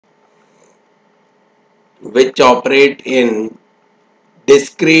which operate in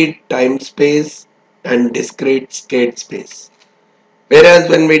discrete time space and discrete state space. Whereas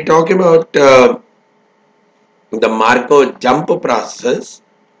when we talk about the Markov jump process,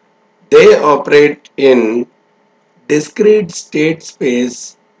 they operate in discrete state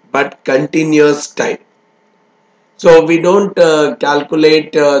space but continuous time. So we don't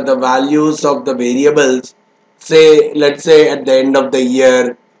calculate the values of the variables, say, let's say at the end of the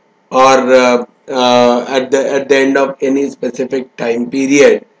year, or at the end of any specific time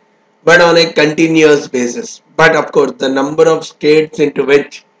period, but on a continuous basis. But of course, the number of states into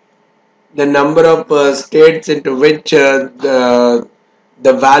which the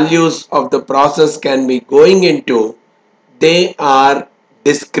values of the process can be going into, they are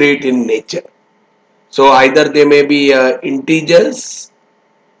discrete in nature. So either they may be integers,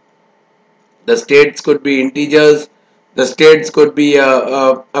 the states could be integers, the states could be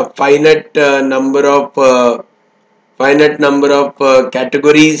a finite number of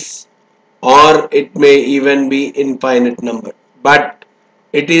categories, or it may even be infinite number. But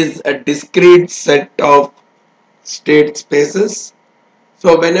it is a discrete set of state spaces.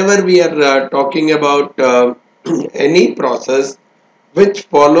 So whenever we are talking about any process which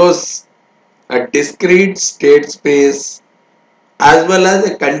follows a discrete state space as well as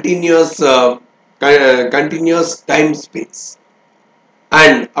a continuous time space,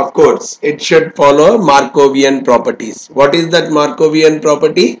 and of course it should follow Markovian properties. What is that Markovian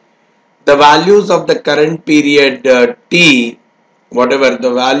property? The values of the current period t, whatever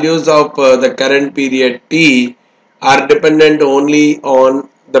the values of the current period t, are dependent only on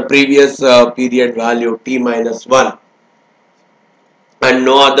the previous period value t minus 1 and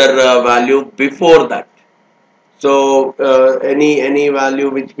no other value before that. So any value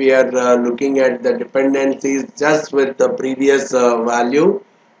which we are looking at, the dependency is just with the previous value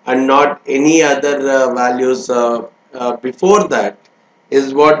and not any other values before that,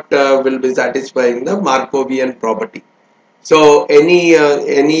 is what will be satisfying the Markovian property. So any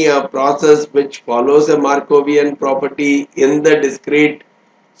process which follows a Markovian property in the discrete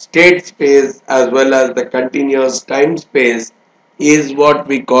state space as well as the continuous time space is what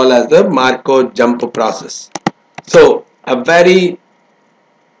we call as the Markov jump process. So a very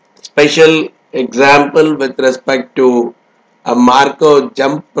special example with respect to a Markov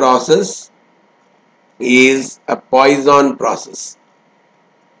jump process is a Poisson process.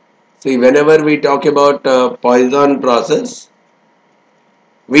 See, whenever we talk about Poisson process,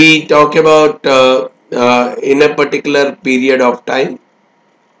 we talk about in a particular period of time,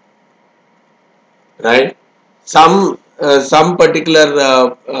 right? Some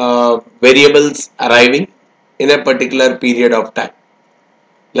particular variables arriving in a particular period of time.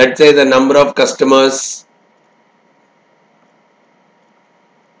 Let's say the number of customers,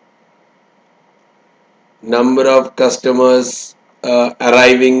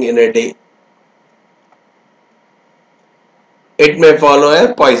 arriving in a day. It may follow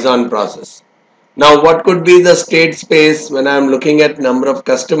a Poisson process. Now, what could be the state space when I am looking at number of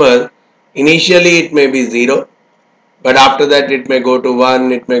customers? Initially, it may be 0, but after that, it may go to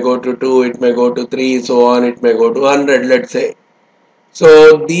 1, it may go to 2, it may go to 3, so on, it may go to 100, let's say.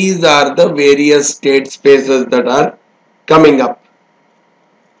 So, these are the various state spaces that are coming up.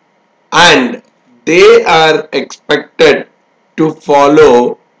 And they are expected to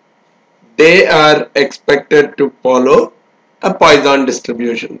follow a Poisson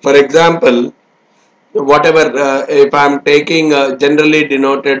distribution. For example, whatever if I am taking generally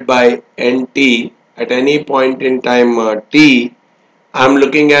denoted by nt at any point in time t, I am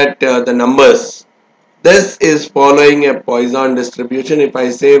looking at the numbers. This is following a Poisson distribution. If I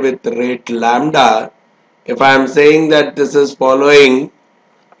say with rate lambda, if I am saying that this is following,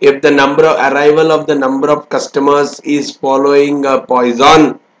 if the number of arrival of the number of customers is following a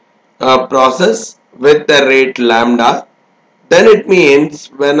Poisson process with the rate lambda, then it means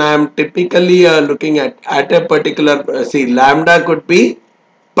when I am typically looking at a particular, see, lambda could be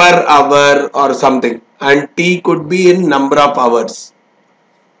per hour or something, and t could be in number of hours,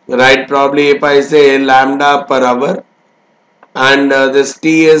 right? Probably if I say lambda per hour and this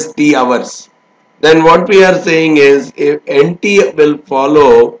t is t hours, then what we are saying is if nt will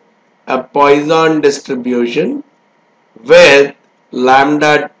follow a Poisson distribution with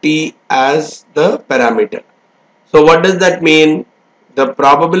lambda t as the parameter. So what does that mean? The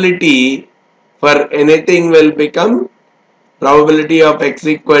probability for anything will become probability of x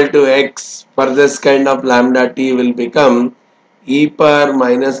equal to x for this kind of lambda t will become e power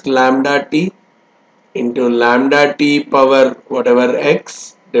minus lambda t into lambda t power whatever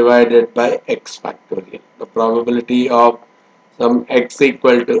x divided by x factorial. The probability of some x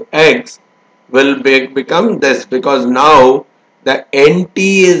equal to x will become this, because now the NT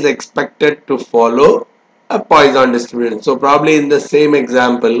is expected to follow a Poisson distribution. So probably in the same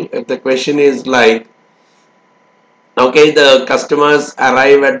example, if the question is like, okay, the customers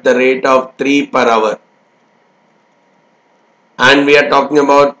arrive at the rate of 3 per hour, and we are talking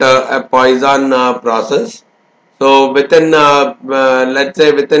about a Poisson process. So within, let's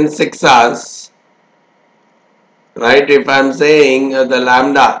say within 6 hours, right, if I am saying the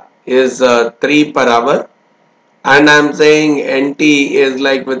lambda is 3 per hour, and I am saying NT is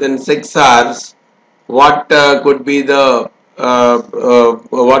like within 6 hours, what could be the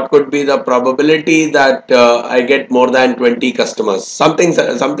probability that I get more than 20 customers,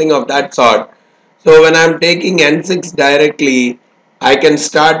 something of that sort. So when I am taking N6 directly, I can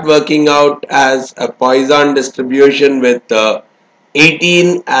start working out as a Poisson distribution with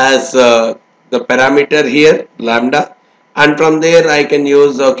 18 as the parameter here, lambda, and from there I can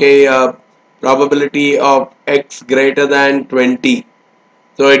use, okay, probability of x greater than 20.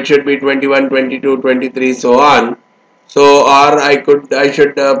 So it should be 21, 22, 23, so on. So, or I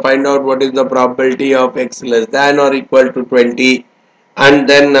should find out what is the probability of x less than or equal to 20, and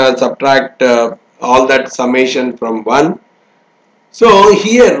then subtract all that summation from 1. So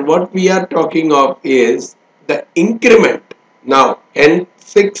here what we are talking of is the increment. Now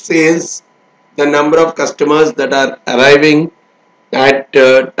N6 is the number of customers that are arriving at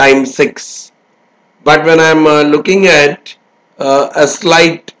time 6. But when I am looking at a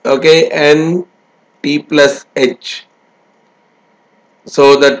slight, okay, N T plus H.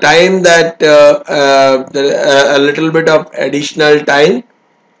 So the time that a little bit of additional time,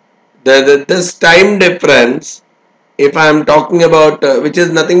 this time difference, if I am talking about which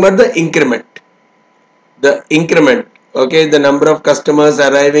is nothing but the increment, okay, the number of customers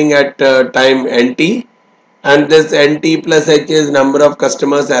arriving at time NT, and this NT plus H is number of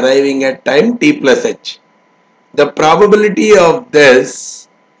customers arriving at time T plus H. The probability of this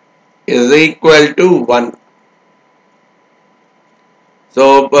is equal to 1.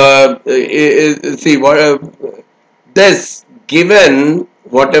 So see what this, given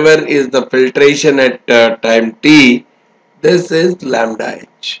whatever is the filtration at time t, this is lambda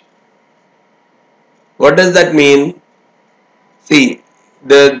h. What does that mean? See,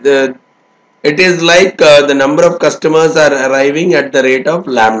 it is like the number of customers are arriving at the rate of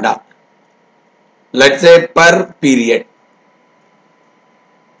lambda, let's say per period,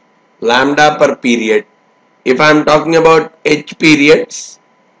 lambda per period. If I am talking about h periods,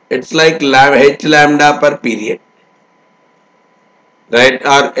 it's like h lambda per period, right?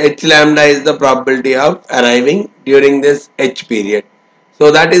 Or h lambda is the probability of arriving during this h period. So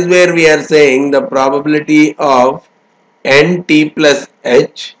that is where we are saying the probability of nt plus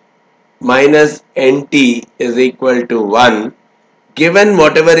h minus nt is equal to 1, given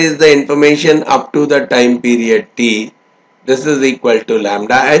whatever is the information up to the time period t. This is equal to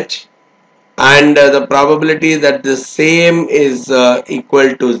lambda h. And the probability that the same is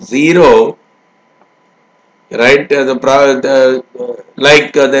equal to 0, right? There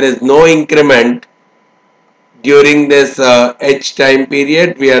is no increment during this h time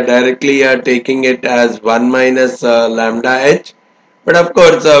period. We are directly taking it as 1 minus lambda h. But of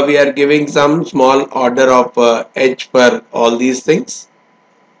course, we are giving some small order of h for all these things.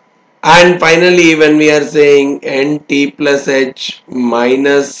 And finally, when we are saying nt plus h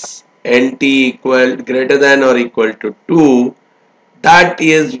minus nt equal greater than or equal to 2, that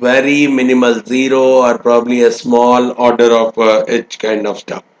is very minimal, 0 or probably a small order of h kind of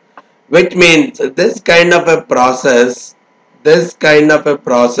stuff, which means this kind of a process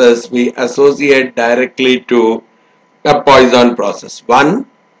we associate directly to a Poisson process. One,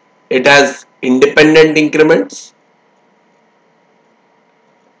 it has independent increments.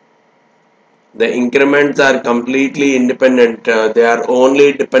 The increments are completely independent. They are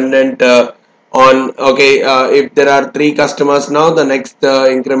only dependent on, okay, if there are 3 customers now, the next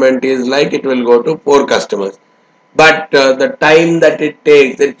increment is like it will go to 4 customers. But the time that it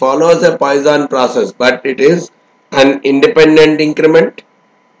takes, it follows a Poisson process, but it is an independent increment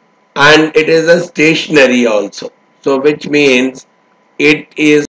and it is a stationary also. So which means it is